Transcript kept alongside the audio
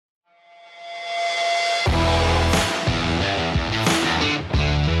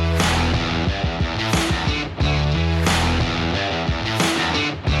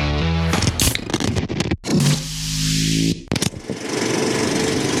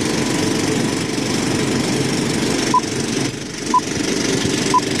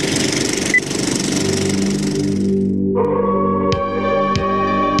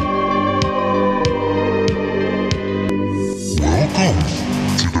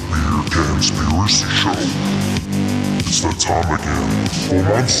Conspiracy Show. It's that time again for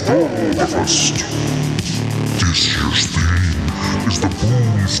Monsterfest. This year's theme is the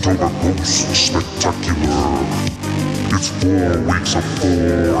Booze-Tober Ghost Spectacular. It's 4 weeks of 4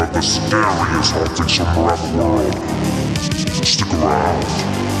 of the scariest hauntings from around the world. Stick around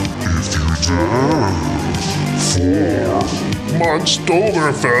if you dare for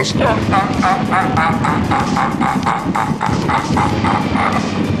Monsterfest.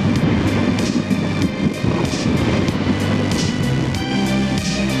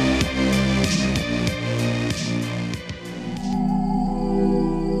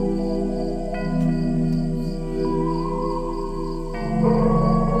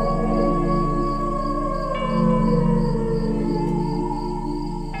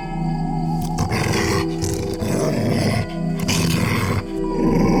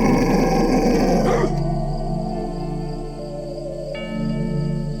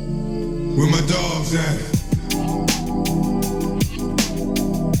 Where my dogs at?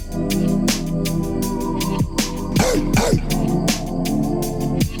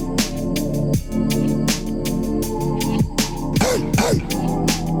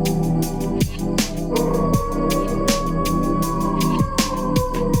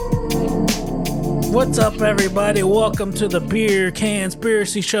 What's up, everybody? Welcome to the Beer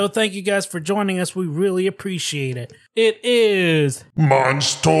Conspiracy Show. Thank you guys for joining us. We really appreciate it. It is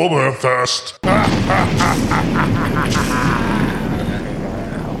Monsterfest.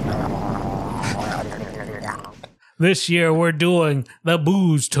 this year we're doing the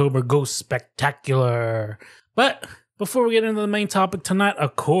Booze-Tober Ghost Spectacular. But before we get into the main topic tonight,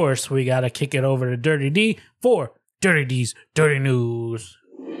 of course, we gotta kick it over to Dirty D for Dirty D's Dirty News.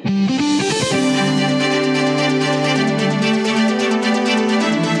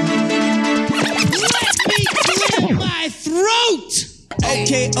 My throat!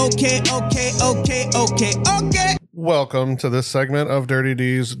 Okay. Welcome to this segment of Dirty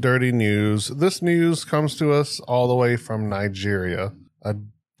D's Dirty News. This news comes to us all the way from Nigeria. I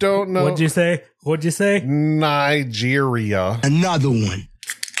don't know. What'd you say? Nigeria. Another one.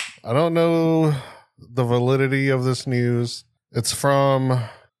 I don't know the validity of this news. It's from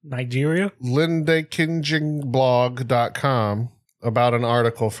Nigeria? lindekinjingblog.com about an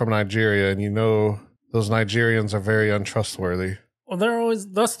article from Nigeria, and you know those Nigerians are very untrustworthy. Well,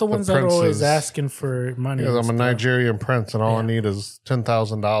 that's the ones that are always asking for money. Yeah, I'm a Nigerian prince, and all I need is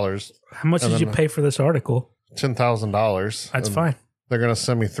 $10,000. How much did you pay for this article? $10,000. That's fine. They're going to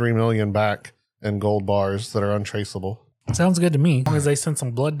send me $3 million back in gold bars that are untraceable. Sounds good to me. As long as they send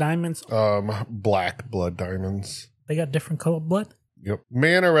some blood diamonds. Black blood diamonds. They got different colored blood? Yep.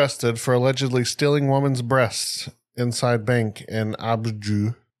 Man arrested for allegedly stealing woman's breasts inside bank in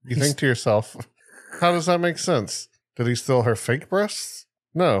Abuja. You think to yourself, how does that make sense? Did he steal her fake breasts?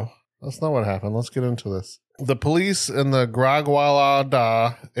 No, that's not what happened. Let's get into this. The police in the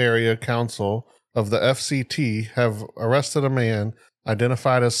Gragwalada Area Council of the FCT have arrested a man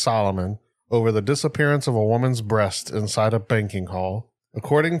identified as Solomon over the disappearance of a woman's breast inside a banking hall.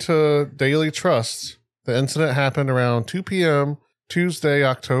 According to Daily Trust, the incident happened around 2 p.m. Tuesday,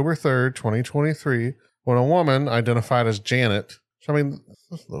 October 3rd, 2023, when a woman identified as Janet,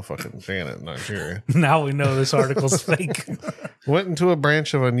 that's no fucking Janet in Nigeria. Now we know this article's fake. Went into a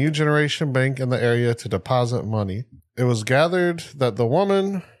branch of a New Generation bank in the area to deposit money. It was gathered that the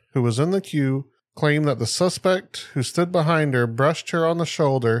woman who was in the queue claimed that the suspect who stood behind her brushed her on the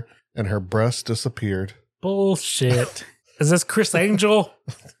shoulder and her breast disappeared. Bullshit. Is this Chris Angel?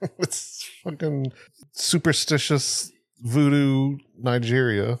 It's fucking superstitious voodoo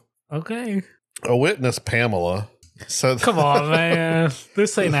Nigeria. Okay. A witness, Pamela, said... Come on, man.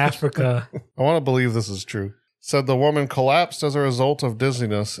 This ain't Africa. I want to believe this is true. Said the woman collapsed as a result of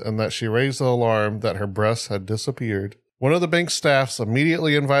dizziness and that she raised the alarm that her breasts had disappeared. One of the bank staffs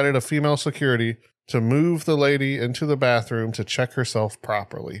immediately invited a female security to move the lady into the bathroom to check herself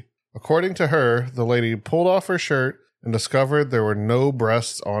properly. According to her, the lady pulled off her shirt and discovered there were no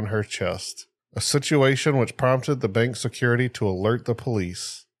breasts on her chest, a situation which prompted the bank security to alert the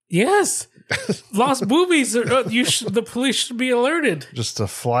police. Yes. Lost boobies. The police should be alerted. Just a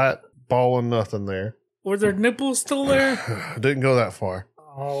flat ball of nothing there. Were their nipples still there? Didn't go that far.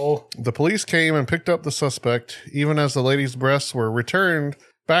 Oh. The police came and picked up the suspect, even as the lady's breasts were returned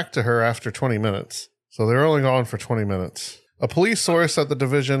back to her after 20 minutes. So they were only gone for 20 minutes. A police source at the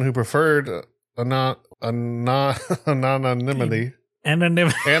division who preferred anonymity.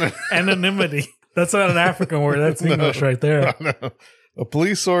 Anonymity. That's not an African word. That's English right there. No. A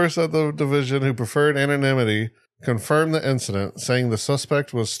police source at the division who preferred anonymity confirmed the incident, saying the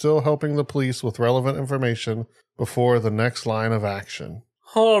suspect was still helping the police with relevant information before the next line of action.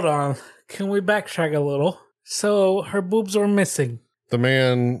 Hold on. Can we backtrack a little? So her boobs were missing. The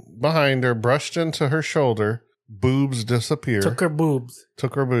man behind her brushed into her shoulder. Boobs disappear. Took her boobs.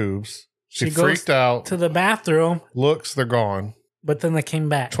 Took her boobs. She goes freaked out. to the bathroom, Looks, they're gone. but then they came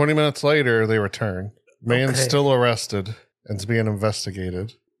back. 20 minutes later, they return. Man's Okay. still arrested and is being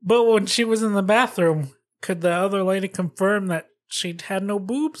investigated. But when she was in the bathroom, could the other lady confirm that she'd had no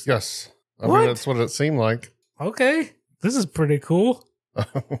boobs? Yes. I What? mean, that's what it seemed like. Okay. This is pretty cool.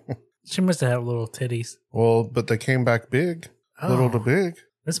 She must have had little titties. Well, but they came back big. Little to Oh, big.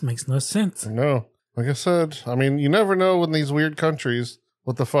 this makes no sense. No. Like I said, I mean, you never know in these weird countries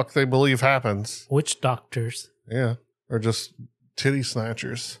what the fuck they believe happens. Witch doctors. Yeah. Or just titty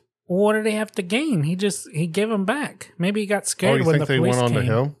snatchers. What did he have to gain? He gave them back. Maybe he got Oh, scared you when think the they police went on came.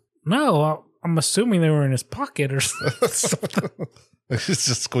 to him? No, I'm assuming they were in his pocket or something. He's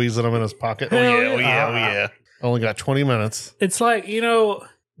just squeezing them in his pocket. Hell Oh yeah. yeah. Only got 20 minutes. It's like,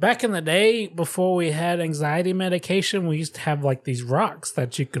 back in the day before we had anxiety medication, we used to have like these rocks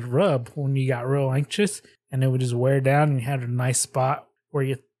that you could rub when you got real anxious, and it would just wear down and you had a nice spot where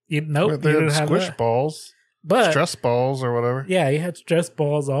you nope, They you had didn't have squish that. balls, But stress balls, or whatever. yeah, you had stress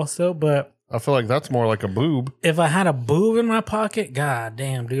balls also, but I feel like that's more like a boob. if I had a boob in my pocket, god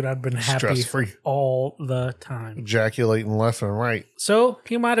damn, dude, I'd been happy Stress-free. all the time. Ejaculating left and right. So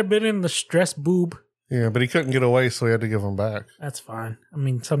he might have been in the stress boob. Yeah, but he couldn't get away, so he had to give them back. That's fine. I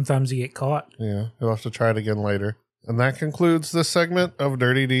mean, sometimes you get caught. Yeah, he'll have to try it again later. And that concludes this segment of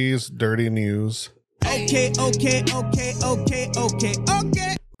Dirty D's Dirty News. Okay.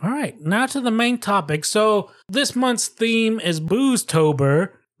 All right, now to the main topic. So this month's theme is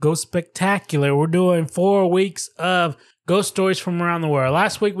Booze-tober. Go Spectacular. We're doing 4 weeks of ghost stories from around the world.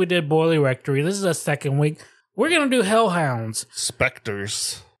 Last week we did Boiler Rectory. This is the second week. We're going to do Hell Hounds.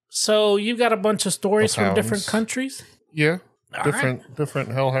 Specters. So you've got a bunch of stories from different Hellhounds. countries? Yeah, All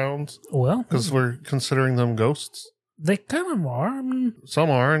different hellhounds. Well, Because we're considering them ghosts. they kind of are. I mean, Some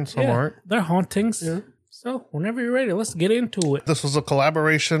are and some yeah, aren't. they're hauntings. Yeah. So whenever you're ready, let's get into it. This was a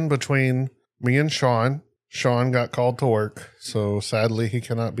collaboration between me and Sean. Sean got called to work, so sadly he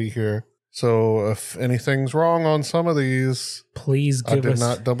cannot be here. So if anything's wrong on some of these, Please I give did us.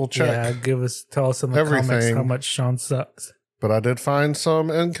 not double check. Yeah, tell us in the comments Everything. how much Sean sucks. But I did find some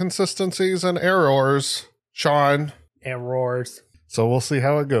inconsistencies and errors, Sean. Errors. So we'll see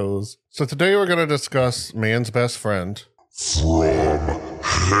how it goes. So today we're going to discuss man's best friend.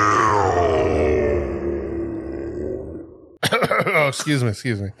 From hell. Oh, excuse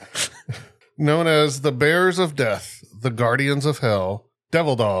me. Known as the Bears of Death, the Guardians of Hell,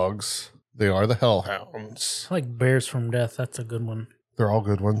 Devil Dogs. They are the Hell Hounds. I like Bears from Death. That's a good one. They're all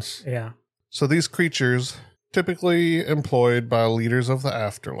good ones. Yeah. So these creatures, typically employed by leaders of the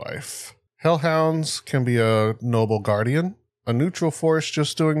afterlife. Hellhounds can be a noble guardian, a neutral force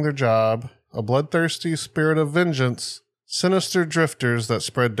just doing their job, a bloodthirsty spirit of vengeance, sinister drifters that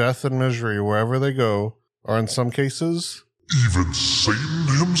spread death and misery wherever they go, or in some cases, Even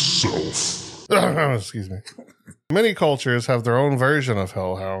Satan himself. excuse me. Many cultures have their own version of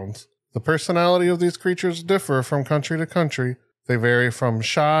hellhounds. The personality of these creatures differ from country to country. They vary from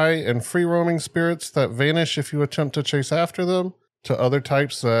shy and free-roaming spirits that vanish if you attempt to chase after them, to other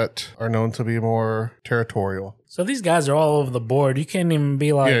types that are known to be more territorial. So these guys are all over the board. You can't even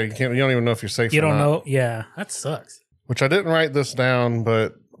be like, Yeah, you don't even know if you're safe you or don't not. know. Yeah, that sucks. Which I didn't write this down,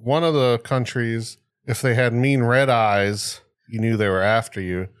 but one of the countries, if they had mean red eyes, you knew they were after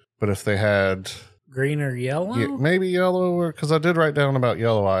you. But if they had Green or yellow? maybe yellow, or because I did write down about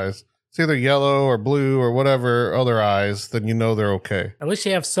yellow eyes. It's either yellow or blue or whatever other eyes, then you know they're okay. At least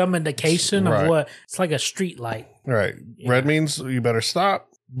you have some indication of Right. what it's like a street light. Right. Yeah. Red means you better stop,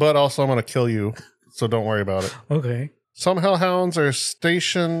 but also I'm going to kill you, so don't worry about it. Okay. Some hellhounds are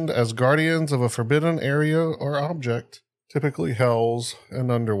stationed as guardians of a forbidden area or object, typically hells and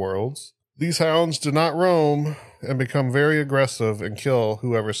underworlds. These hounds do not roam and become very aggressive and kill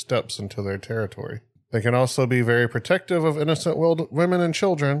whoever steps into their territory. They can also be very protective of innocent women and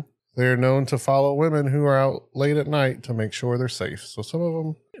children. They are known to follow women who are out late at night to make sure they're safe. So some of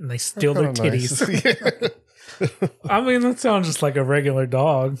them And they steal their kinda titties. nice. Yeah. I mean, that sounds just like a regular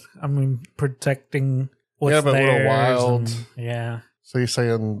dog. I mean, protecting what's Yeah, but a little theirs wild. and- yeah. So you're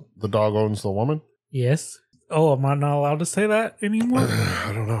saying the dog owns the woman? Yes. Oh, am I not allowed to say that anymore?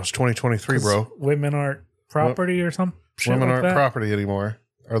 I don't know. It's 2023, bro. Women aren't property or some shit Women like aren't that? property anymore,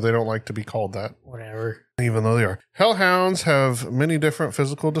 or they don't like to be called that, Whatever. even though they are. Hellhounds have many different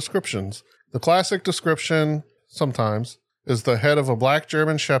physical descriptions. The classic description, sometimes, is the head of a black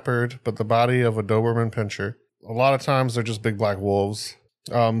German shepherd, but the body of a Doberman pinscher. A lot of times they're just big black wolves.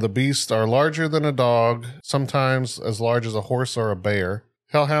 The beasts are larger than a dog, sometimes as large as a horse or a bear.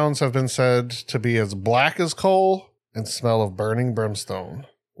 Hellhounds have been said to be as black as coal and smell of burning brimstone.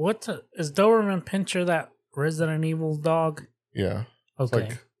 Is Doberman Pinscher that Resident Evil dog? Yeah. It's Okay.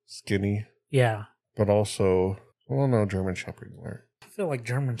 like skinny, Yeah. but also, well, no, German Shepherds are. I feel like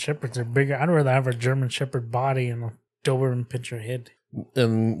German Shepherds are bigger. I'd rather have a German Shepherd body and a Doberman Pinscher head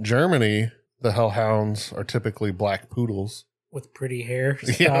In Germany, the Hellhounds are typically black poodles. with pretty hair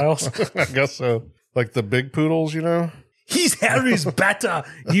Yeah, styles. I guess so. Like the big poodles, you know? His hair is better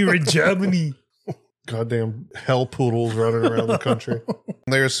here in Germany. Goddamn hell poodles running around the country.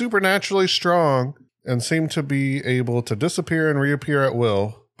 They are supernaturally strong and seem to be able to disappear and reappear at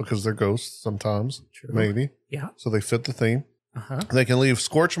will because they're ghosts sometimes, True. maybe. Yeah. So they fit the theme. Uh-huh. They can leave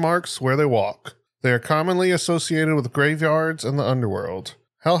scorch marks where they walk. They are commonly associated with graveyards and the underworld.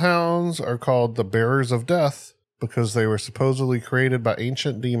 Hellhounds are called the bearers of death because they were supposedly created by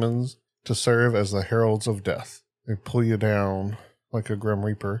ancient demons to serve as the heralds of death. They pull you down like a Grim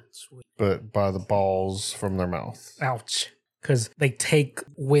Reaper, Sweet. but by the balls from their mouth. Ouch. Because they take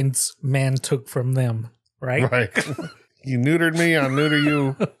whence man took from them, right? Right. You neutered me, I neuter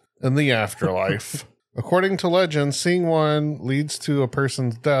you in the afterlife. According to legend, seeing one leads to a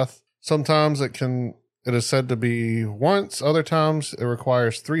person's death. Sometimes it is said to be once, other times it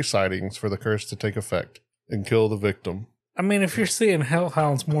requires 3 sightings for the curse to take effect and kill the victim. I mean, if you're seeing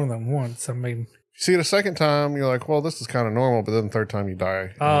hellhounds more than once, I mean... You see it a second time, you're like, well, this is kind of normal, but then the third time you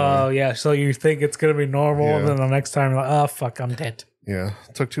die. Oh, yeah. So you think it's going to be normal, and Yeah. then the next time you're like, oh, fuck, I'm dead. Yeah,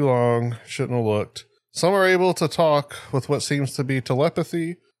 took too long, shouldn't have looked. Some are able to talk with what seems to be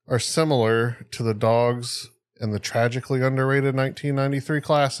telepathy, are similar to the dogs in the tragically underrated 1993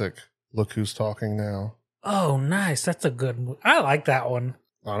 classic, Look Who's Talking Now. Oh, nice. That's a good one. I like that one.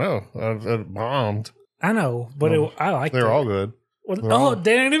 I know, it bombed. I know, but No, I like it. They're all good. Well, they're all-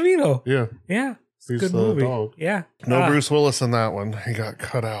 Danny DeVito. Yeah, Yeah. It's a He's good the movie. dog. Yeah. no Ah. Bruce Willis in that one. He got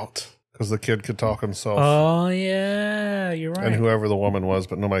cut out because the kid could talk himself. Oh, yeah. You're right. And whoever the woman was,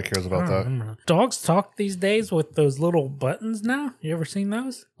 but nobody cares I about don't that. remember. Dogs talk these days with those little buttons now. You ever seen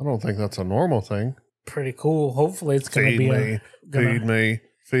those? I don't think that's a normal thing. Pretty cool. Hopefully it's going to Feed be me, gonna- feed me,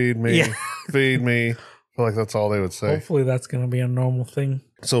 feed me, Yeah. feed me. I feel like that's all they would say. Hopefully that's going to be a normal thing.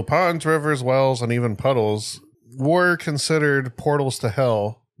 So ponds, rivers, wells, and even puddles were considered portals to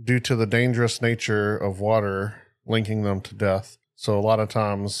hell due to the dangerous nature of water linking them to death. So a lot of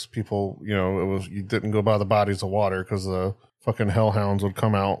times people, you didn't go by the bodies of water because the fucking hellhounds would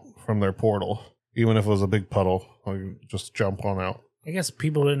come out from their portal. Even if it was a big puddle, like just jump on out. I guess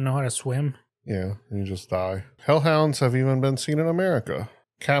people didn't know how to swim. Yeah, and you just die. Hellhounds have even been seen in America,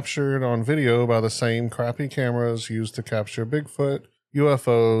 captured on video by the same crappy cameras used to capture Bigfoot,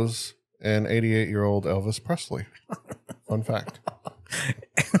 UFOs, and 88-year-old Elvis Presley. Fun fact.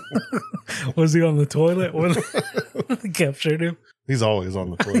 Was he on the toilet when they captured him? He's always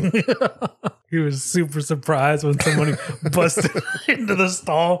on the toilet. He was super surprised when somebody busted into the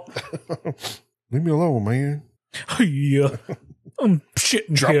stall. Leave me alone, man. Yeah. I'm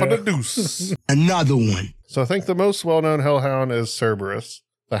shitting Dropping here. a deuce. Another one. So I think the most well-known hellhound is Cerberus,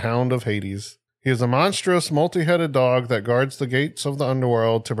 the Hound of Hades. He is a monstrous, multi-headed dog that guards the gates of the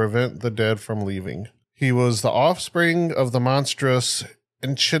underworld to prevent the dead from leaving. He was the offspring of the monstrous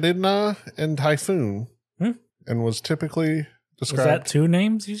Echidna and Typhoon, and was typically Was described... that 2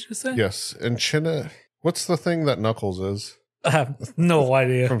 names you just said? Yes, Echidna... What's the thing that Knuckles is I have no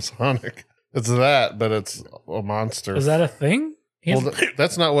idea. from Sonic? It's that, but it's a monster. Is that a thing? Well,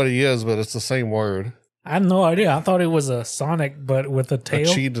 that's not what he is, but it's the same word. I have no idea. I thought it was a Sonic, but with a tail.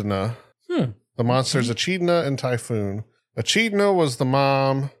 Echidna. Hmm. The monsters Echidna and Typhoon. Echidna was the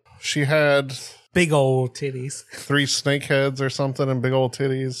mom. She had Big old titties. 3 snake heads or something and big old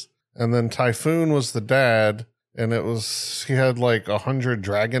titties. And then Typhoon was the dad, and he had like 100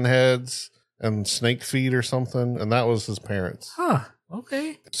 dragon heads and snake feet or something, and that was his parents. Huh.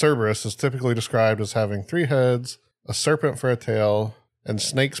 Okay. Cerberus is typically described as having 3 heads, a serpent for a tail, and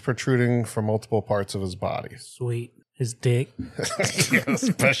snakes protruding from multiple parts of his body. Sweet. His dick. Yeah,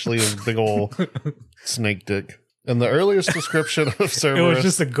 especially his big old snake dick. And the earliest description of Cerberus... It was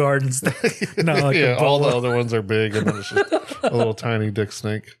just a garden snake. Not like yeah, a all the boa. other ones are big, and then it's just a little tiny dick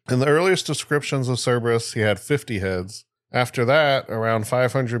snake. In the earliest descriptions of Cerberus, he had 50 heads. After that, around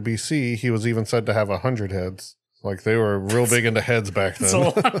 500 BC, he was even said to have 100 heads. Like, they were real big into heads back That's, then. a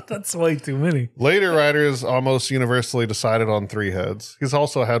lot. That's way too many. Later writers almost universally decided on 3 heads. He's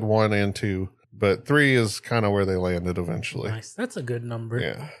also had 1 and 2, but 3 is kind of where they landed eventually. Nice. That's a good number.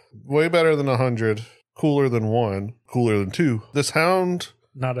 Yeah. Way better than 100. Cooler than 1. Cooler than 2. This hound...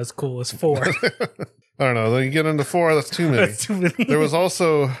 Not as cool as 4. I don't know. Then you get into 4, that's too many. That's too many. There was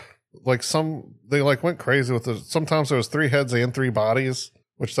also... they went crazy with it. Sometimes there was 3 heads and 3 bodies.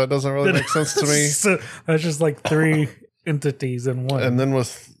 which that doesn't really make sense to me. So that's just like three entities in one. And then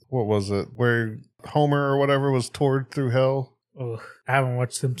with, what was it, where Homer or whatever was toured through hell? Oh, I haven't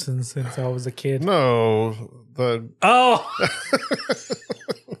watched Simpsons since I was a kid. No, the Oh,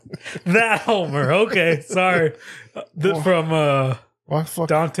 that Homer. Okay, sorry. From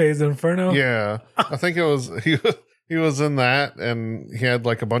Dante's Inferno. Yeah, I think it was he was in that, and he had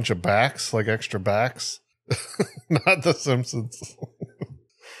like a bunch of backs, like extra backs. Not the Simpsons.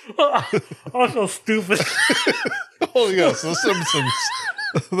 I'm so stupid. Oh yes, the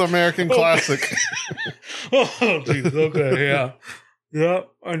Simpsons, the American classic. Oh, jeez. Okay, yeah. Yep,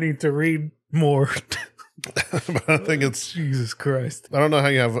 I need to read more. But I think it's, Jesus Christ. I don't know how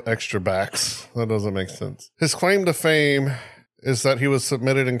you have extra backs. That doesn't make sense. His claim to fame is that he was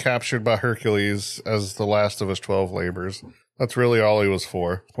submitted and captured by Hercules as the last of his 12 labors. That's really all he was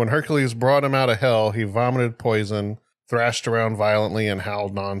for. When Hercules brought him out of hell, he vomited poison, thrashed around violently, and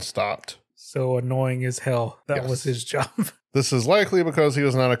howled nonstop. So annoying as hell. That was his job. This is likely because he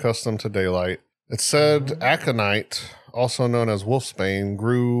was not accustomed to daylight. It said aconite, also known as wolfsbane,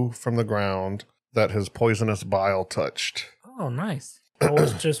 grew from the ground that his poisonous bile touched. Oh, nice. I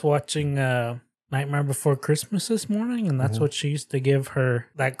was just watching Nightmare Before Christmas this morning, and that's what she used to give her,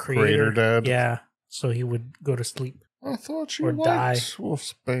 that creator dad? Yeah, so he would go to sleep. I thought you Or die. liked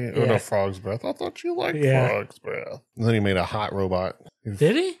wolfsbane. Yeah. Oh, no, frog's breath. I thought you liked Yeah. frog's breath. And then he made a hot robot.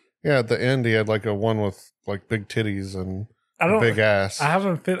 Did he? Yeah, at the end, he had like a one with like big titties and I a don't. big ass.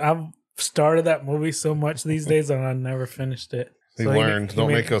 I've started that movie so much these days, and I never finished it. He So learned, he don't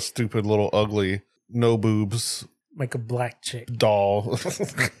made- make a stupid little ugly, no boobs like a black chick. doll.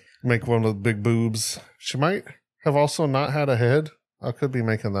 Make one with big boobs. She might have also not had a head. I could be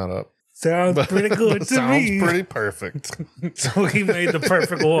making that up. Sounds pretty good to sounds me. pretty perfect. So he made the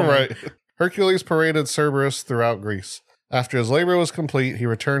perfect woman. Right. Hercules paraded Cerberus throughout Greece. After his labor was complete, he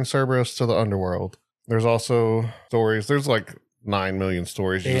returned Cerberus to the underworld. There's also stories. There's like 9 million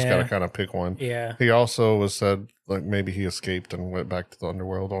stories. You just got to kind of pick one. Yeah. He also was said like maybe he escaped and went back to the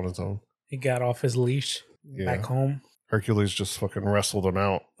underworld on his own. He got off his leash back home. Hercules just fucking wrestled him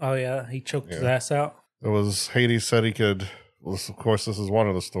out. Oh, yeah. He choked his ass out. It was Hades said he could. Well, of course, this is one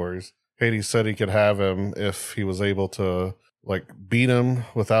of the stories. Hades said he could have him if he was able to like beat him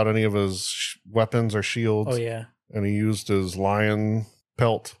without any of his weapons or shields. Oh, yeah. And he used his lion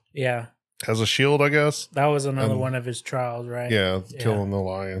pelt Yeah. as a shield, I guess. That was another one of his trials, right? Yeah, killing the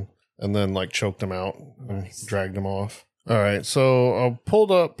lion. And then like choked him out and dragged him off. All right, so I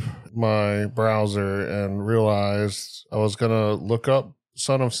pulled up my browser and realized I was going to look up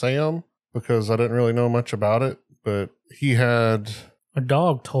Son of Sam because I didn't really know much about it, but he had... A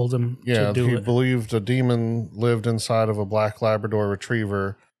dog told him to do he it. believed a demon lived inside of a black Labrador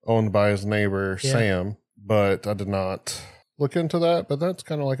retriever owned by his neighbor, Sam, but I did not look into that, but that's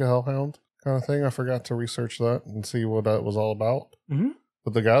kind of like a hellhound kind of thing. I forgot to research that and see what that was all about. Mhm.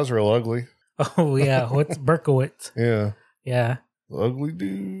 But the guy's real ugly. Oh, yeah. What's Berkowitz? Yeah. Yeah. Ugly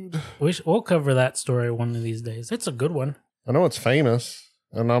dude. We'll cover that story one of these days. It's a good one. I know it's famous,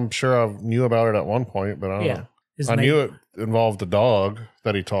 and I'm sure I knew about it at one point, but I don't know. I knew it involved a dog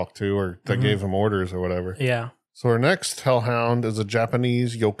that he talked to or that gave him orders or whatever. Yeah. So our next hellhound is a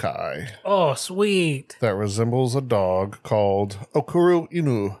Japanese yokai Oh, sweet. that resembles a dog called Okuru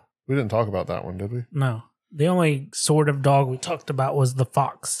Inu. We didn't talk about that one, did we? No. The only sort of dog we talked about was the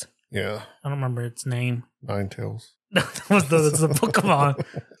fox. Yeah. I don't remember its name. Nine Tails. That was the Pokemon.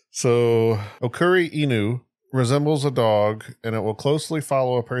 So Okuri Inu resembles a dog, and it will closely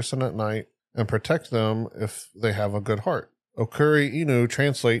follow a person at night and protect them if they have a good heart. Okuri Inu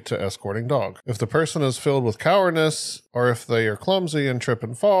translate to escorting dog. If the person is filled with cowardice, or if they are clumsy and trip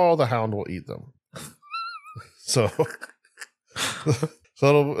and fall, the hound will eat them. So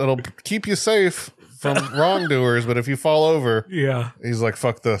it'll keep you safe from wrongdoers, but if you fall over, Yeah. he's like,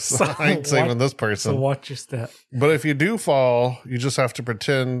 fuck this. So I ain't saving this person. So watch your step. But if you do fall, you just have to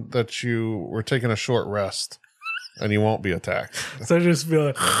pretend that you were taking a short rest and you won't be attacked. So just be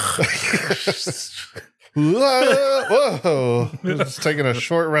like, Whoa. Just taking a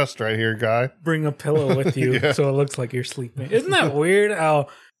short rest right here, guy. bring a pillow with you Yeah. so it looks like you're sleeping. Isn't that weird how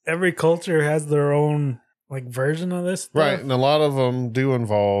every culture has their own like version of this stuff? Right. And a lot of them do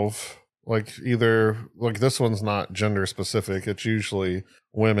involve like either like this one's not gender specific. It's usually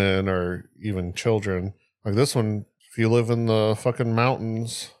women or even children. Like this one, if you live in the fucking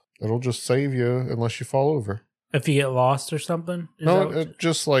mountains, it'll just save you unless you fall over. If you get lost or something? Is No, that what it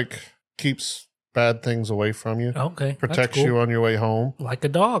just like keeps bad things away from you. okay. that's Protects cool. you on your way home. Like a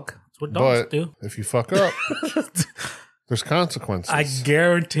dog. That's what dogs But do. if you fuck up, There's consequences. I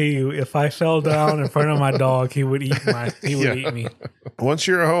guarantee you, if I fell down in front of my dog, he would eat eat me. Once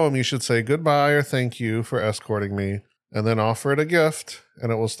you're home, you should say goodbye or thank you for escorting me, and then offer it a gift, and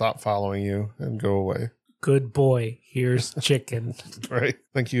it will stop following you and go away. Good boy. Here's chicken. Right.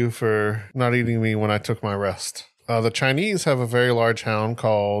 Thank you for not eating me when I took my rest. The Chinese have a very large hound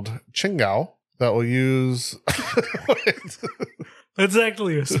called Qingao that will use... That's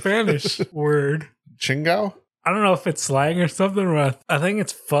actually a Spanish word. Qingao? I don't know if it's slang or something, but I think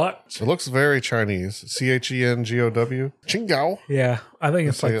it's fuck. It looks very Chinese. Chengow. Qingao. Yeah, I think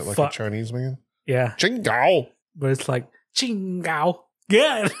it's Say like it like fuck. a Chinese man. Yeah, Qingao. but it's like chingao.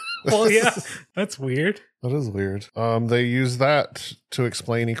 Yeah. Well, yeah, that's weird. That is weird. They use that to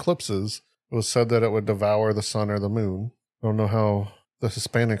explain eclipses. It was said that it would devour the sun or the moon. I don't know how the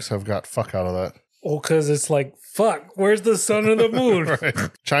Hispanics have got fuck out of that. Well, because it's like, fuck, where's the sun or the moon? Right.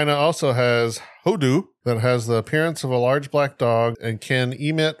 China also has hoodoo that has the appearance of a large black dog and can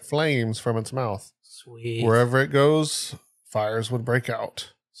emit flames from its mouth. Sweet. Wherever it goes, fires would break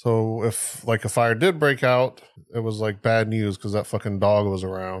out. So if like a fire did break out, it was like bad news because that fucking dog was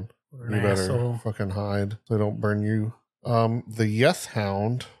around. What You an better asshole. fucking hide so they don't burn you. The Yeth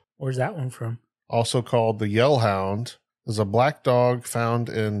Hound, Where's that one from? also called the Yell Hound, is a black dog found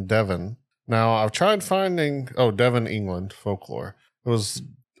in Devon. Now, I've tried finding... Oh, Devon, England, folklore.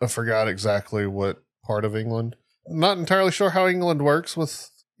 I forgot exactly what part of England. Not entirely sure how England works with,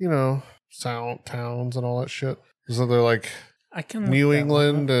 sound towns and all that shit. So they're like I can New look that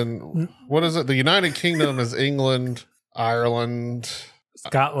England one up. and... What is it? The United Kingdom is England, Ireland,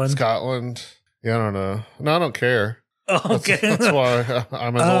 Scotland. Yeah, I don't know. No, I don't care. Oh, okay. That's why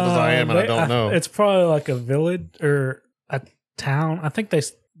I'm as old as I am and I don't know. It's probably like a village or a town. I think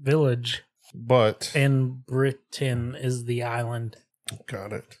village. But And Britain is the island.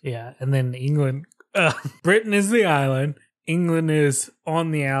 got it. Yeah. And then England. Britain is the island. England is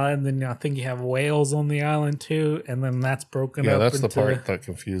on the island. Then I think you have Wales on the island too. And then that's broken up. Yeah, that's the into, part that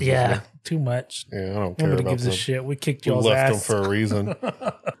confuses Yeah. me. Too much. Yeah, I don't care Nobody about gives a them. shit. We kicked We y'all's left ass. them for a reason.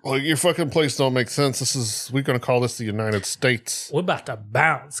 Like, your fucking place don't make sense. We're going to call this the United States. We're about to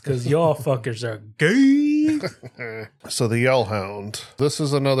bounce because y'all fuckers are gay. So the Yell Hound. This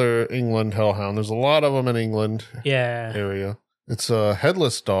is another England hellhound. There's a lot of them in England Yeah. area. It's a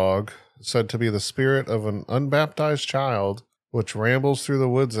headless dog said to be the spirit of an unbaptized child which rambles through the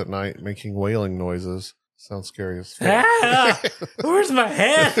woods at night making wailing noises. Sounds scary as fuck. Ah, where's my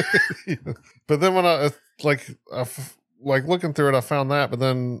head? But then when I looking through it, I found that. But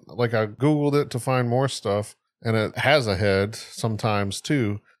then I Googled it to find more stuff, and it has a head sometimes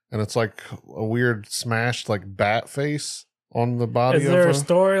too, and it's like a weird smashed bat face on the body. Is there a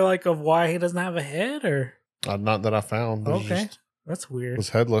story of why he doesn't have a head, or not that I found. It okay, just that's weird. was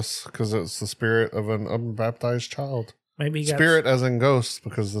headless because it's the spirit of an unbaptized child. Maybe he got Spirit as in ghost,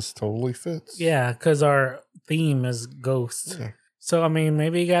 because this totally fits. Yeah, because our theme is ghosts. Yeah. So I mean,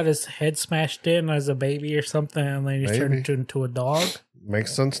 maybe he got his head smashed in as a baby or something, and then he Maybe. turned into a dog.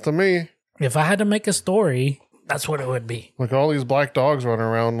 Makes sense to me. If I had to make a story, that's what it would be. Like all these black dogs running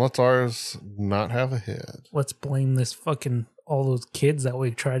around, let's ours not have a head. Let's blame this fucking all those kids that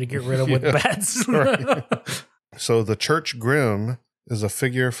we try to get rid of with Yeah. bats. Right. So the Church Grim is a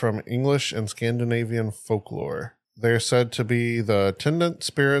figure from English and Scandinavian folklore. They are said to be the attendant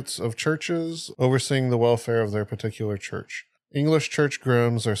spirits of churches, overseeing the welfare of their particular church. English church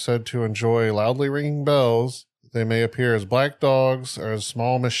grims are said to enjoy loudly ringing bells. They may appear as black dogs or as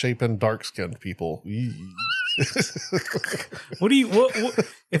small, misshapen, dark-skinned people. What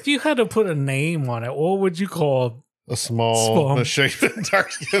if you had to put a name on it? What would you call? A small, misshapen,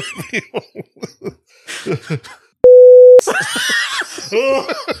 dark-skinned people.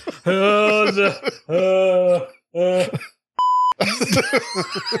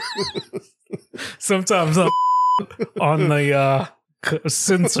 Sometimes I'm on the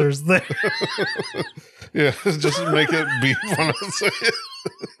sensors there. Yeah, just make it beep when I say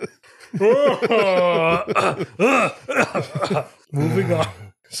it. Moving on.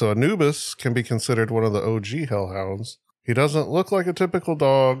 So Anubis can be considered one of the OG hellhounds. He doesn't look like a typical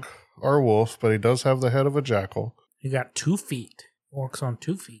dog or wolf, but he does have the head of a jackal. He got 2 feet. Walks on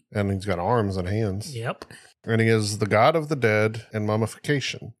 2 feet. And he's got arms and hands. Yep. And he is the god of the dead and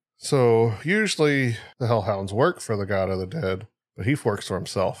mummification. So usually the hellhounds work for the god of the dead, but he works for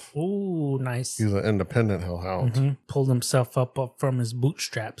himself. Ooh, nice. He's an independent hellhound. Mm-hmm. Pulled himself up from his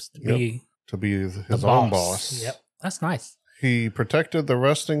bootstraps to be his the own boss. Yep. That's nice. He protected the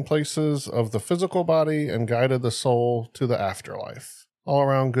resting places of the physical body and guided the soul to the afterlife. All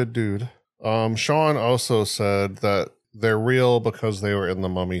around good dude. Sean also said that they're real because they were in The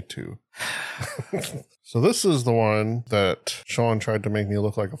Mummy too. So this is the one that Sean tried to make me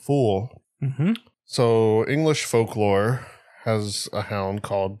look like a fool. Mm-hmm. So English folklore has a hound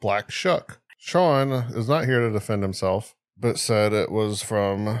called Black Shuck. Sean is not here to defend himself, but said it was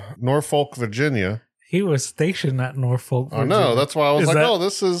from Norfolk, Virginia. He was stationed at Norfolk, Virginia. I know. That's why I was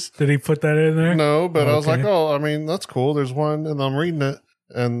this is... Did he put that in there? No, but I was like, Okay. I mean, that's cool. There's one, and I'm reading it.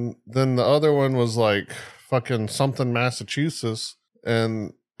 And then the other one was like fucking something Massachusetts,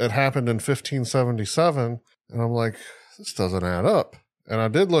 and it happened in 1577. And I'm like, this doesn't add up. And I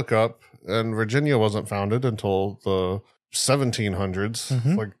did look up, and Virginia wasn't founded until the 1700s.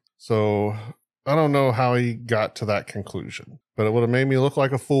 Mhm. Like, so I don't know how he got to that conclusion, but it would have made me look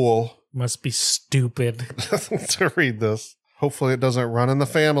like a fool Must be stupid. to read this. Hopefully it doesn't run in the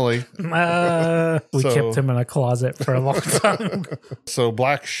family. We So- kept him in a closet for a long time. So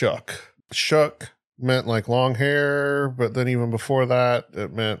Black Shuck. Shuck meant like long hair, but then even before that,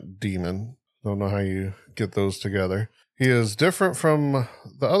 it meant demon. Don't know how you get those together. He is different from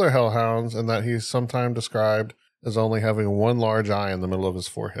the other hellhounds in that he's sometimes described as only having one large eye in the middle of his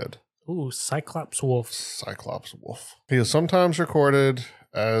forehead. Ooh, Cyclops wolf. Cyclops wolf. He is sometimes recorded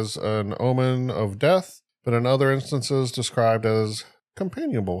as an omen of death, but in other instances described as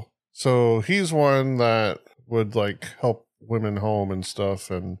companionable. So he's one that would like help women home and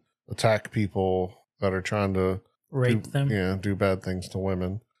stuff and attack people that are trying to Rape them. Yeah, do bad things to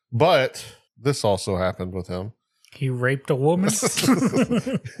women. But this also happened with him. He raped a woman.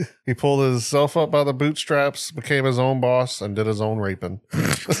 He pulled himself up by the bootstraps, became his own boss, and did his own raping.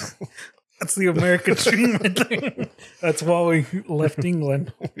 That's the American dream, I think. That's why we left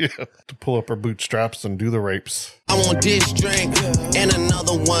England. Yeah, to pull up her bootstraps and do the rapes. I want this drink and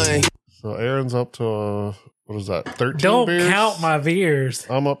another one. So Aaron's up to, what is that, 13 Don't beers? count my beers.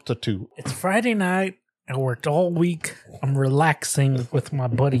 I'm up to 2. It's Friday night. I worked all week. I'm relaxing with my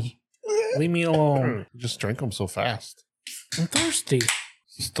buddy. Leave me alone. You just drank them so fast. I'm thirsty.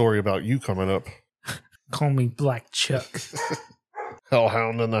 It's a story about you coming up. Call me Black Chuck.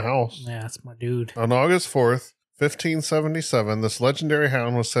 Hellhound in the house. Yeah, that's my dude. On August 4th, 1577, this legendary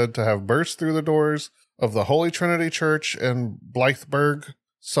hound was said to have burst through the doors of the Holy Trinity Church in Blythburgh,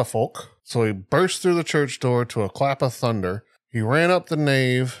 Suffolk. So he burst through the church door to a clap of thunder. He ran up the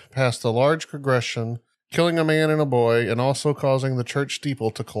nave past a large progression, killing a man and a boy, and also causing the church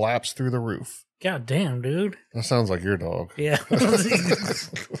steeple to collapse through the roof. God damn, dude. That sounds like your dog. Yeah.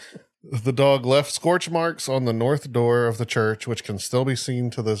 The dog left scorch marks on the north door of the church, which can still be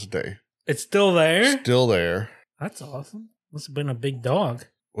seen to this day. It's still there? Still there. That's awesome. Must have been a big dog.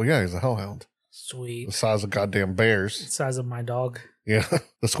 Well, yeah, he's a hellhound. The Sweet. size of goddamn bears. Size of my dog. Yeah.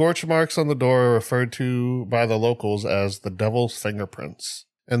 The scorch marks on the door are referred to by the locals as the devil's fingerprints.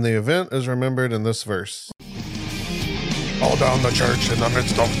 And the event is remembered in this verse. All down the church in the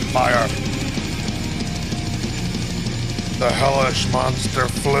midst of fire. The hellish monster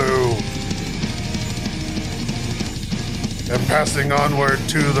flew. And passing onward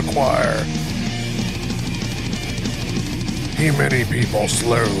to the choir, he many people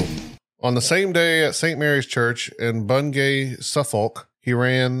slew. On the same day at St. Mary's Church in Bungay, Suffolk, he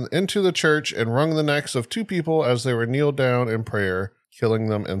ran into the church and wrung the necks of 2 people as they were kneeled down in prayer, killing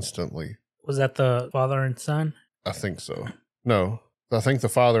them instantly. Was that the father and son? I think so. No, I think the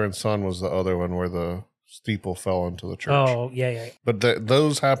father and son was the other one where the steeple fell into the church. Oh, yeah. But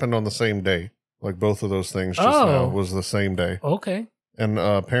those happened on the same day. Like both of those things just Oh. now was the same day. Okay. And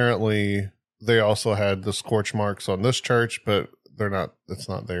apparently they also had the scorch marks on this church, but it's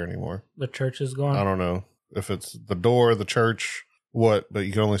not there anymore. The church is gone. I don't know if it's the door, the church, what, but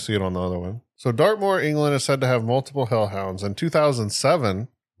you can only see it on the other one. So Dartmoor, England is said to have multiple hellhounds. In 2007,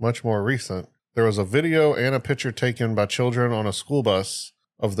 much more recent, there was a video and a picture taken by children on a school bus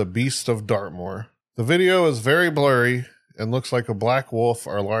of the Beast of Dartmoor. The video is very blurry and looks like a black wolf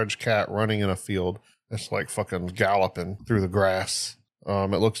or a large cat running in a field. It's like fucking galloping through the grass. It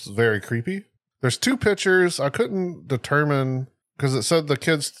looks very creepy. There's 2 pictures. I couldn't determine because it said the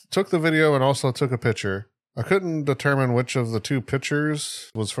kids took the video and also took a picture. I couldn't determine which of the 2 pictures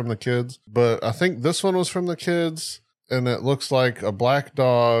was from the kids, but I think this one was from the kids, and it looks like a black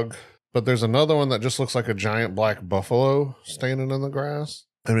dog, but there's another one that just looks like a giant black buffalo standing in the grass.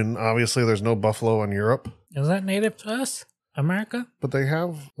 I mean, obviously there's no buffalo in Europe, Is that native to us? America? but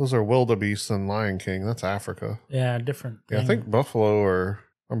those are wildebeest and Lion King. That's Africa. Yeah, different. Yeah, I thing. think buffalo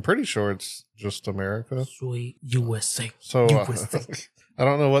I'm pretty sure it's just America. Sweet USA. So USA. I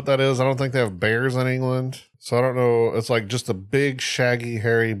don't know what that is. I don't think they have bears in England. So I don't know. It's like just a big, shaggy,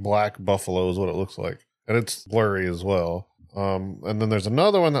 hairy black buffalo is what it looks like. And it's blurry as well. And then there's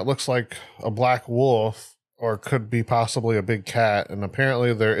another one that looks like a black wolf or could be possibly a big cat. And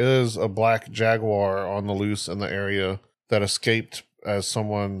apparently there is a black jaguar on the loose in the area that escaped as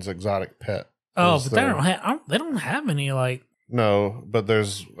someone's exotic pet. Oh, but they don't have any like no, but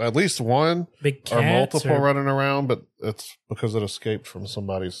there's at least one big cats or multiple running around, but it's because it escaped from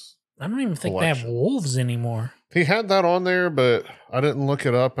somebody's. I don't even think collection. they have wolves anymore. He had that on there, but I didn't look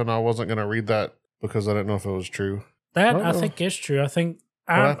it up, and I wasn't going to read that because I didn't know if it was true. That I think is true. I think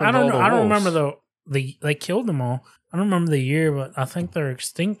What I happened to don't all know. the I don't wolves? remember they killed them all. I don't remember the year, but I think they're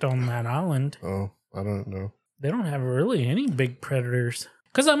extinct on that island. Oh, I don't know. They don't have really any big predators.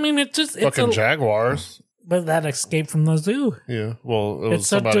 Because I mean, it's Fucking jaguars. but that escaped from the zoo. Yeah, well, it was It's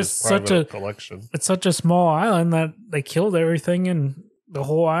such somebody's a- private such a- collection. It's such a small island that they killed everything, and the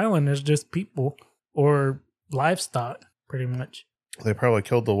whole island is just people or livestock, pretty much, They probably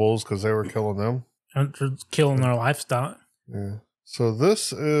killed the wolves because they were killing them. and just killing their livestock. Yeah. So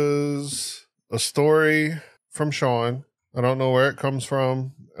this is a story from Sean. I don't know where it comes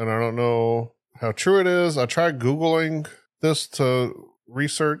from, and I don't know how true it is. I tried Googling this to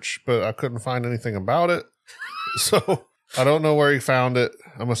research, but I couldn't find anything about it. So I don't know where he found it.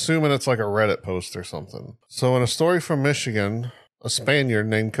 I'm assuming it's like a Reddit post or something. So in a story from Michigan, a Spaniard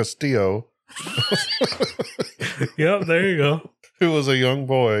named Castillo, Yep, there you go. who was a young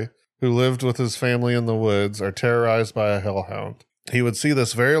boy who lived with his family in the woods, are terrorized by a hellhound. He would see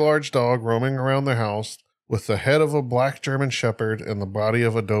this very large dog roaming around their house with the head of a black German shepherd and the body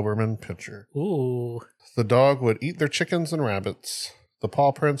of a Doberman pinscher. Ooh, The dog would eat their chickens and rabbits. The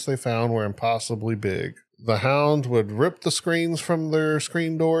paw prints they found were impossibly big. The hound would rip the screens from their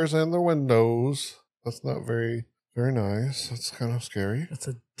screen doors and their windows. That's not very nice. That's kind of scary. that's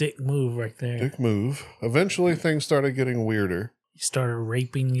a dick move right there. Big move. Eventually, things started getting weirder. You started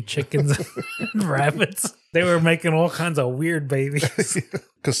raping your chickens and rabbits. They were making all kinds of weird babies.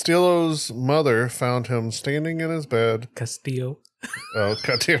 Castillo's mother found him standing in his bed. Castillo. Oh,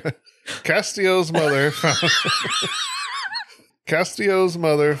 Castillo's mother found Castillo's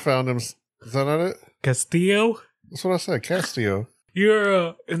mother found him. Is that not it? Castillo? That's what I said. Castillo.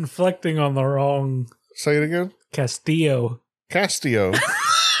 You're inflecting on the wrong Say it again. Castillo. Castillo.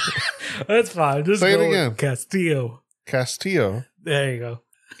 That's fine. Just Say it go with again. Castillo. Castillo. There you go.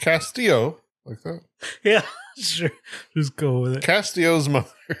 Castillo. Like that. Yeah, sure. Just go with it. Castillo's mother.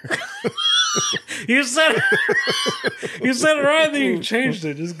 You said it. You said it right, then you changed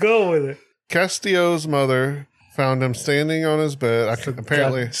it. Just go with it. Castillo's mother found him standing on his bed.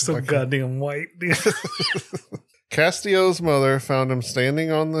 Goddamn white, dude. Castillo's mother found him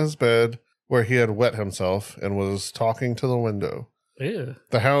standing on his bed where he had wet himself and was talking to the window. Ew.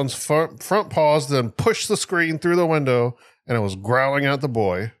 The hound's front paws then pushed the screen through the window and it was growling at the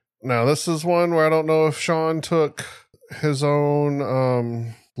boy. Now, this is one where I don't know if Sean took his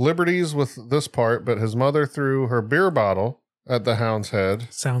own liberties with this part, but his mother threw her beer bottle at the hound's head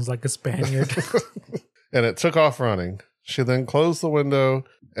Sounds like a Spaniard. and it took off running. She then closed the window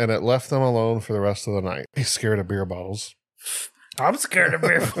and it left them alone for the rest of the night. He's scared of beer bottles. I'm scared of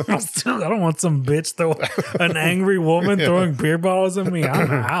beer bottles too. I don't want some bitch an angry woman throwing beer bottles at me. I'm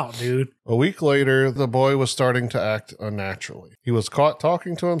out, dude. A week later, the boy was starting to act unnaturally. He was caught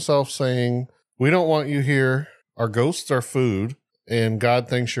talking to himself saying, "We don't want you here. Our ghosts are food and God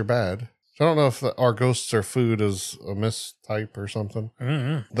thinks you're bad." So I don't know if our ghosts are food is a mistype or something.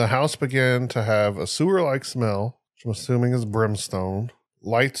 Mm-hmm. The house began to have a sewer-like smell, which I'm assuming is brimstone.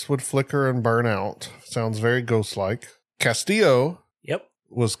 Lights would flicker and burn out. Sounds very ghost-like. Castillo Yep.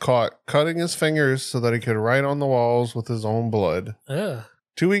 was caught cutting his fingers so that he could write on the walls with his own blood. Ugh.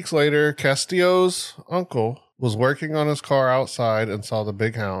 2 weeks later, Castillo's uncle was working on his car outside and saw the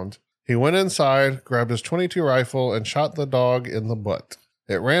big hound. He went inside, grabbed his .22 rifle, and shot the dog in the butt.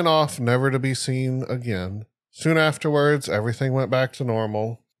 It ran off, never to be seen again. Soon afterwards, everything went back to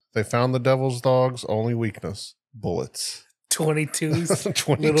normal. They found the devil's dog's only weakness: bullets. 22s.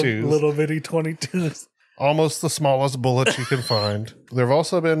 22s. Little bitty 22s. Almost the smallest bullets you can find. There have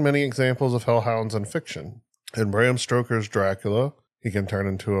also been many examples of hellhounds in fiction. In Bram Stoker's Dracula, he can turn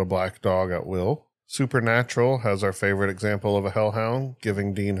into a black dog at will. Supernatural has our favorite example of a hellhound,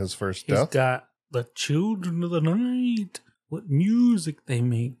 giving Dean his first He's death. got the children of the night. What music they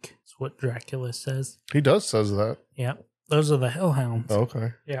make. That's what Dracula says. He does says that. Yep. Those are the Hellhounds. Oh,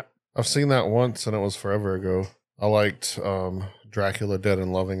 okay. Yeah. I've seen that once and it was forever ago. I liked Dracula Dead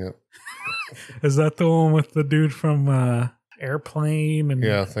and Loving It. Is that the one with the dude from Airplane and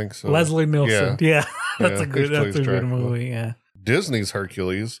Yeah, I think so. Leslie Nielsen? Yeah. That's Yeah, a good he plays Dracula. movie, yeah. Disney's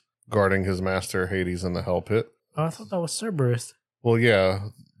Hercules, guarding his master Hades in the Hell Pit. Oh, I thought that was Cerberus. Well, yeah,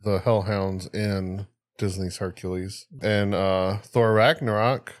 the Hellhounds in Disney's Hercules. And Thor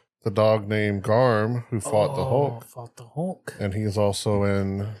Ragnarok, the dog named Garm, who fought the Hulk. Fought the Hulk. And he's also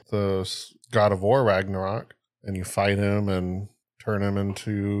in the God of War Ragnarok. And you fight him and turn him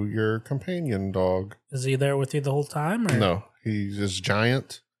into your companion dog. Is he there with you the whole time? Or? No, he's just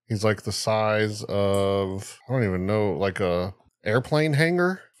giant. He's like the size of, I don't even know, like a airplane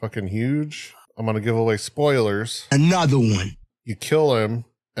hangar. Fucking huge. I'm going to give away spoilers. Another one. You kill him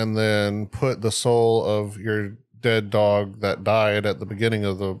and then put the soul of your dead dog that died at the beginning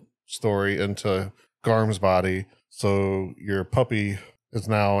of the story into Garm's body. So your puppy is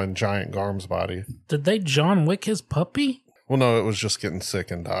now in giant Garm's body. Did they John Wick his puppy? Well, no, it was just getting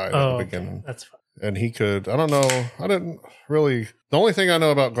sick and died at the beginning. Okay. That's fine. And he could, I don't know, I didn't really, the only thing I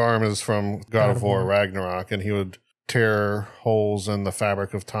know about Garm is from God of War Ragnarok, and he would tear holes in the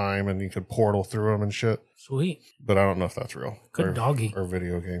fabric of time and you could portal through them and shit. Sweet. But I don't know if that's real. Good doggy. Or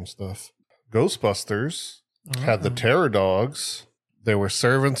video game stuff. Ghostbusters had the Terror Dogs. They were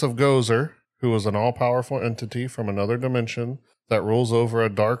servants of Gozer, who was an all-powerful entity from another dimension that rules over a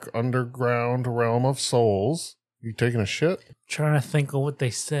dark underground realm of souls. You taking a shit? Trying to think of what they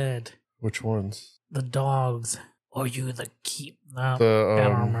said. Which ones? The dogs. Or you the keep. No, I The,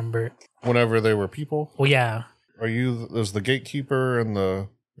 don't remember it. Whenever they were people? Well, yeah. Are you, there's the gatekeeper and the,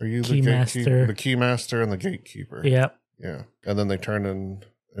 are you the Keymaster. gatekeeper? The keymaster and the gatekeeper. Yep. Yeah. And then they turned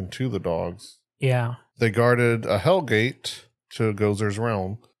into the dogs. Yeah. They guarded a hell gate to Gozer's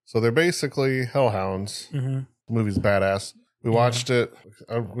realm. So they're basically Hell Hounds. Mm-hmm. The movie's badass. We watched it.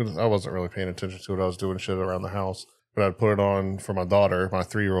 I wasn't really paying attention to it. I was doing shit around the house. But I'd put it on for my daughter, my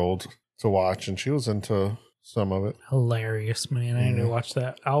 3-year-old, to watch. And she was into some of it. Hilarious, man. I need to watch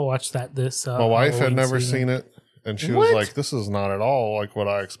that. I'll watch that this my wife had Halloween never season. seen it. And she What? was like, this is not at all like what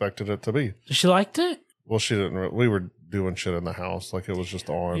I expected it to be. She liked it? Well, she didn't. We were doing shit in the house. Like it was just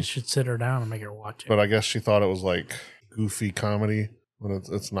on. You should sit her down and make her watch it. But I guess she thought it was like goofy comedy when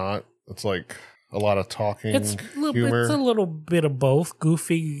it's not. It's like a lot of talking humor. It's a little bit of both.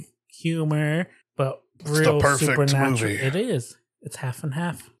 Goofy humor, but It's the real perfect supernatural. movie. It is. It's half and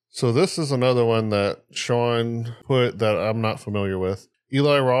half. So this is another one that Sean put that I'm not familiar with.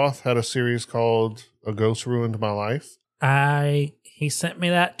 Eli Roth had a series called A Ghost Ruined My Life. He sent me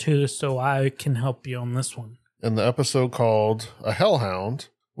that too, so I can help you on this one. In the episode called A Hell Hound,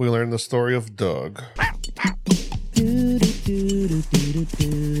 we learned the story of Doug.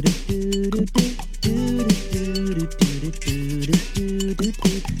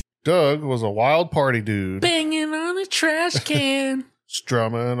 Doug was a wild party dude. Banging on a trash can.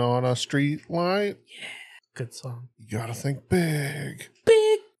 Strumming on a street light. Good song. You gotta think big.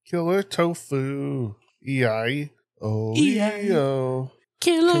 Big Killer tofu. E-I-O. E-I-O. E-O.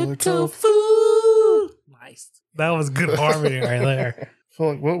 killer tofu. Nice. That was good harmony right there. I feel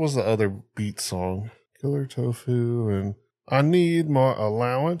like, what was the other beat song? Killer tofu and I need more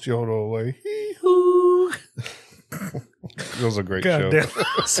allowance. Yodel Hoo. It was a great God show. damn.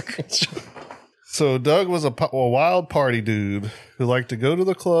 That's a good show. So Doug was a wild party dude who liked to go to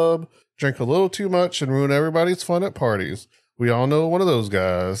the club, drink a little too much, and ruin everybody's fun at parties. We all know one of those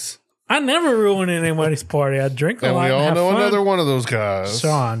guys. I never ruin anybody's party. I drink a And lot we and all have know fun. another one of those guys.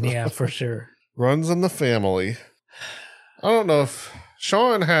 Sean, yeah, for sure. Runs in the family. I don't know if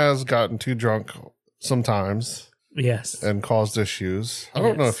Sean has gotten too drunk sometimes Yes. and caused issues. I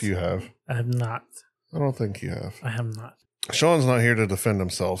don't know Yes. if you have. I have not. I don't think you have. I have not. Sean's not here to defend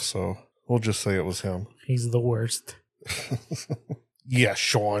himself, so we'll just say it was him. He's the worst. Yeah,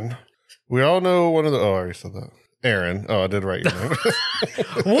 Sean. We all know one of the... Oh, I already said that. Aaron. Oh, I did write your name.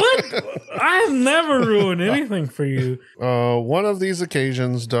 What? I have never ruined anything for you. One of these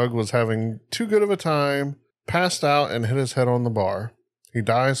occasions, Doug was having too good of a time, passed out, and hit his head on the bar. He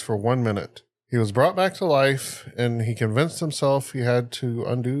dies for 1 minute. He was brought back to life, and he convinced himself he had to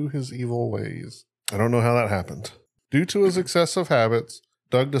undo his evil ways. I don't know how that happened. Due to his excessive habits,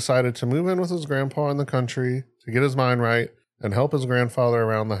 Doug decided to move in with his grandpa in the country to get his mind right and help his grandfather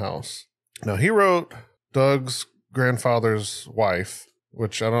around the house. Now, he wrote Doug's grandfather's wife,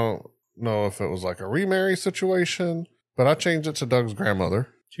 which I don't know if it was like a remarry situation, but I changed it to Doug's grandmother.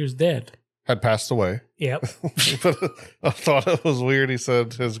 She was dead. Had passed away. Yep. But I thought it was weird he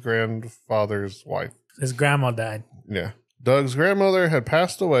said his grandfather's wife. His grandma died. Yeah. Doug's grandmother had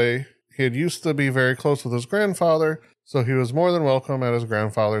passed away. He had used to be very close with his grandfather, so he was more than welcome at his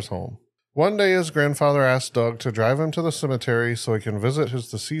grandfather's home. One day, his grandfather asked Doug to drive him to the cemetery so he can visit his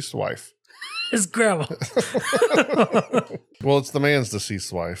deceased wife. His grandma. Well, it's the man's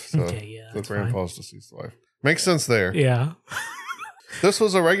deceased wife, so Okay, yeah, the that's grandpa's deceased wife. Makes sense there. Yeah. This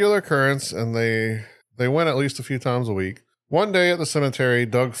was a regular occurrence, and they went at least a few times a week. One day at the cemetery,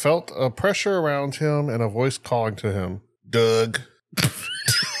 Doug felt a pressure around him and a voice calling to him, Doug.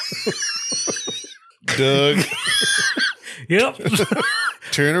 Doug, Yep.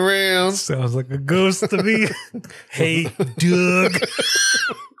 turn around. Sounds like a ghost to me. Hey, Doug.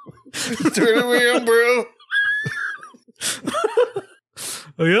 Turn around, bro.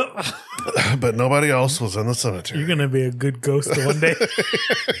 Oh, yep. But nobody else was in the cemetery. You're going to be a good ghost one day.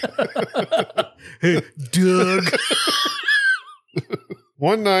 Hey, Doug.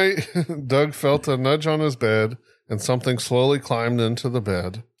 One night, Doug felt a nudge on his bed, and something slowly climbed into the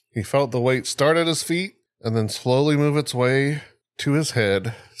bed. He felt the weight start at his feet and then slowly move its way to his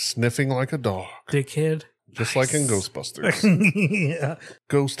head, sniffing like a dog. Dickhead. Just like in Ghostbusters. Yeah.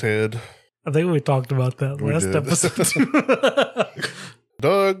 Ghost head. I think we talked about that We last did. episode.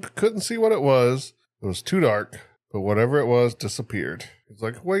 Doug couldn't see what it was. It was too dark, but whatever it was disappeared. He's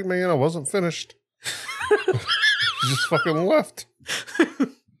like, wait, man, I wasn't finished. He just fucking left.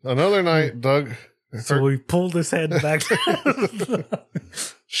 Another night, Doug So he pulled his head back.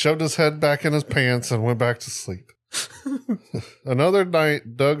 shoved his head back in his pants and went back to sleep. Another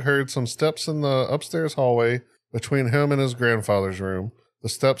night, Doug heard some steps in the upstairs hallway between him and his grandfather's room. The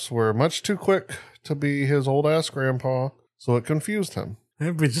steps were much too quick to be his old ass grandpa, so it confused him.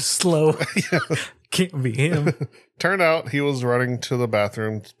 That'd be just slow. Can't be him. Turned out he was running to the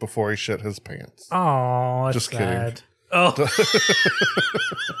bathroom before he shit his pants. Oh, that's Just kidding. sad. Oh,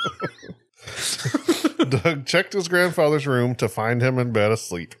 Doug checked his grandfather's room to find him in bed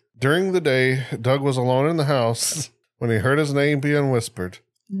asleep. During the day, Doug was alone in the house when he heard his name being whispered.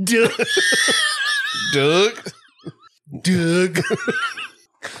 Doug. Doug? Doug.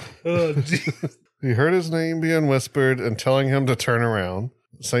 Oh, geez. He heard his name being whispered and telling him to turn around.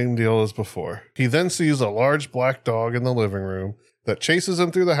 Same deal as before. He then sees a large black dog in the living room that chases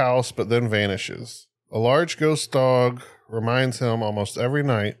him through the house but then vanishes. A large ghost dog reminds him almost every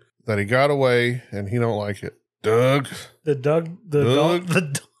night that he got away and he don't like it. Doug. The dog,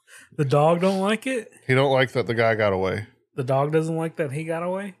 the dog don't like it. He don't like that the guy got away. The dog doesn't like that he got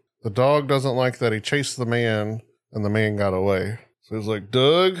away. The dog doesn't like that he chased the man and the man got away. So he's like,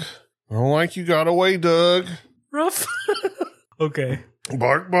 Doug, I don't like you got away, Doug. Rough. Okay.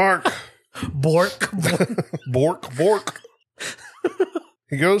 Bark, bark. Bork. Bork, bork.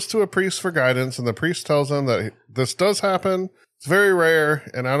 He goes to a priest for guidance, and the priest tells him that this does happen. It's very rare,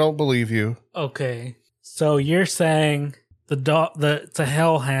 and I don't believe you. Okay. So you're saying the dog, it's a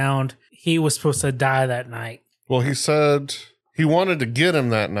hellhound. He was supposed to die that night. Well, he said he wanted to get him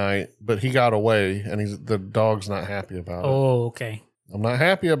that night, but he got away, and the dog's not happy about it. Oh, okay. I'm not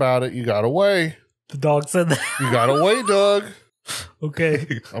happy about it. You got away. The dog said that. You got away, Doug.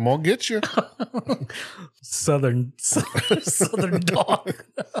 Okay. I'm going to get you. Southern dog.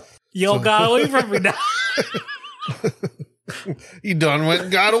 Yo, got away from me now. You done went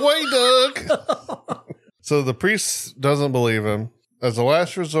and got away, Doug. So the priest doesn't believe him. As a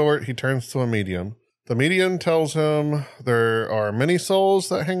last resort, he turns to a medium. The medium tells him there are many souls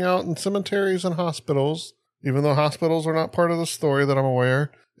that hang out in cemeteries and hospitals, even though hospitals are not part of the story that I'm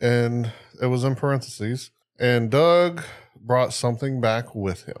aware. And it was in parentheses. And Doug brought something back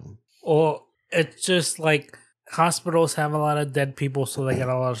with him. Or it's just like hospitals have a lot of dead people, so they got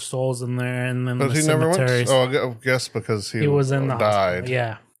a lot of souls in there. And then But the he never went. cemeteries, I guess because he was in the died. hospital.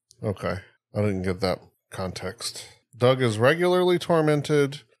 Yeah. Okay. I didn't get that context. Doug is regularly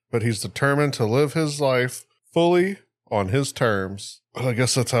tormented, but he's determined to live his life fully on his terms. But I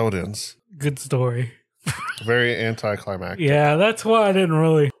guess that's how it ends. Good story. Very anticlimactic. Yeah, that's why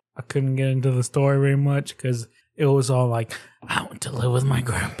I couldn't get into the story very much, because it was all like, I went to live with my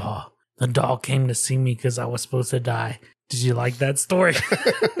grandpa. The dog came to see me because I was supposed to die. Did you like that story?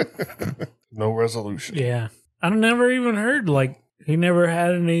 No resolution. Yeah. I never even heard, like, he never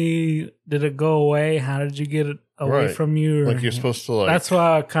had any, did it go away? How did you get it away Right. from you? Like you're supposed to That's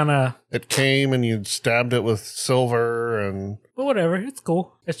why I kind of, it came and you stabbed it with silver and but whatever. It's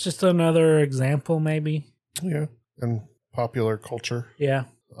cool. It's just another example, maybe. yeah, and popular culture. Yeah.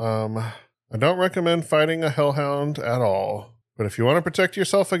 I don't recommend fighting a hellhound at all, but if you want to protect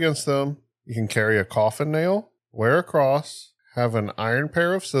yourself against them, you can carry a coffin nail, wear a cross, have an iron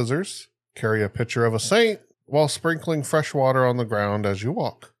pair of scissors, carry a picture of a saint while sprinkling fresh water on the ground as you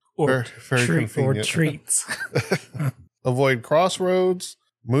walk. Or, Very convenient. or treats. Avoid crossroads,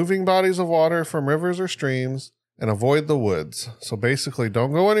 moving bodies of water from rivers or streams, and avoid the woods. So basically,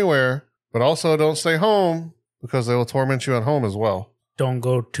 don't go anywhere, but also don't stay home because they will torment you at home as well. Don't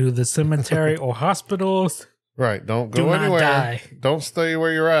go to the cemetery or hospitals, Right. Don't Do go not anywhere. die. Don't stay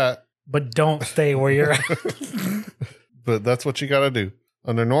where you're at. but don't stay where you're at. But that's what you got to do.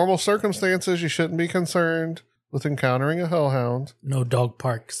 Under normal circumstances, you shouldn't be concerned with encountering a hellhound. No dog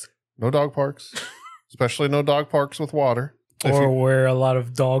parks. No dog parks, especially no dog parks with water. If Or you- where a lot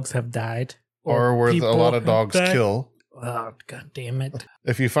of dogs have died. or where a people lot of dogs that- kill. Oh, God damn it.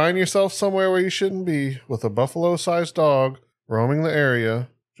 If you find yourself somewhere where you shouldn't be with a buffalo-sized dog roaming the area,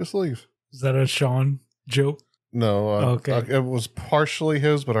 just leave. Is that a Sean joke? No, Okay. It was partially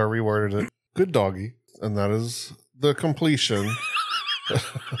his, but I reworded it. Good doggy. And that is the completion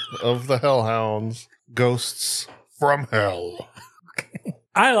of the Hell Hounds, Ghosts from Hell.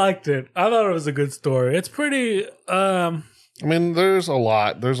 I liked it. I thought it was a good story. It's pretty, I mean, there's a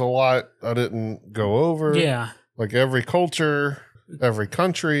lot. There's a lot I didn't go over. yeah. Like every culture, every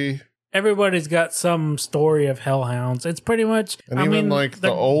country. Everybody's got some story of hellhounds. It's pretty much, And I even mean, like the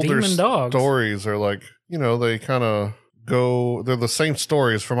they're older demon dogs. stories are like, you know, they kind of go, they're the same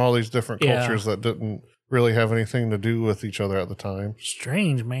stories from all these different Yeah. cultures that didn't really have anything to do with each other at the time.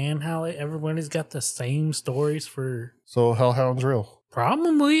 Strange, man, how everybody's got the same stories for. So Hellhound's real.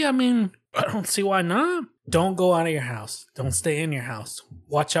 Probably. I mean, I don't see why not. Don't go out of your house. Don't stay in your house.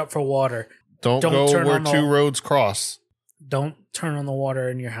 Watch out for water. Don't Don't go turn where on the- two roads cross. Don't turn on the water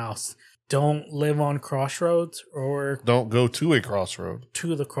in your house. Don't live on crossroads or Don't go to a crossroad.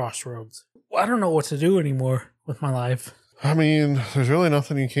 to the crossroads. I don't know what to do anymore with my life. I mean, there's really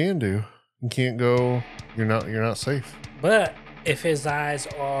nothing you can do. You can't go. You're not safe. But if his eyes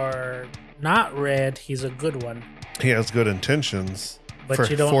are not red, he's a good one. He has good intentions But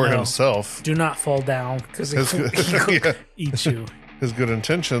you don't for know. himself. Do not fall down because His he good, could yeah. eat you. His good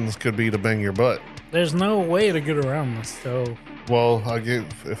intentions could be to bang your butt. There's no way to get around this, though. Well, I give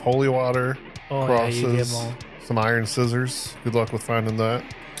if holy water Oh, crosses, yeah, you give all. some iron scissors. Good luck with finding that.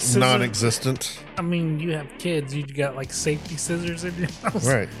 Scissors- Non-existent. I mean, you have kids. You got like safety scissors in your house.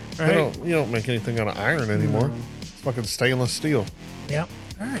 Right. Right. You don't make anything out of iron anymore. No. It's fucking stainless steel. Yep.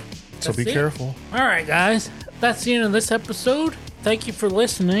 All right. So That's be it. careful. All right, guys. That's the end of this episode. Thank you for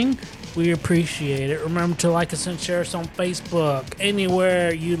listening. We appreciate it. Remember to like us and share us on Facebook.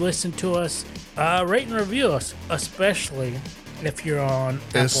 Anywhere you listen to us, rate and review us, especially if you're on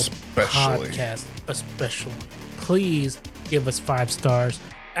Apple Especially. Podcast. Especially. Please give us 5 stars.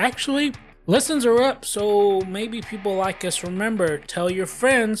 Actually, listens are up, so maybe people like us. Remember, tell your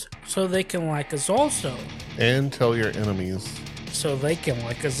friends so they can like us also. And tell your enemies. So they can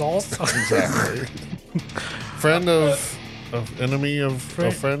like us also. Exactly. Friend of enemy of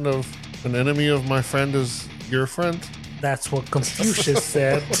a friend of an enemy of my friend is your friend. That's what Confucius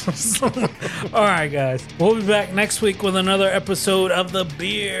said. All right, guys. We'll be back next week with another episode of the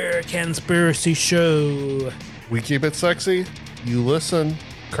Beer Conspiracy Show. We keep it sexy. You listen.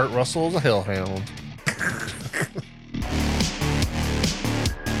 Kurt Russell is a hellhound.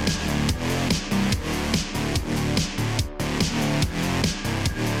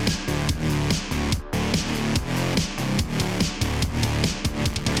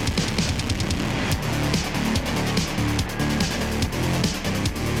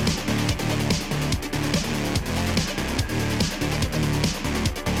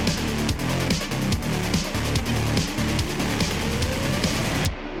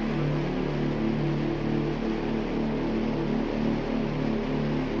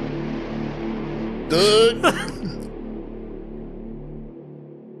 Doug.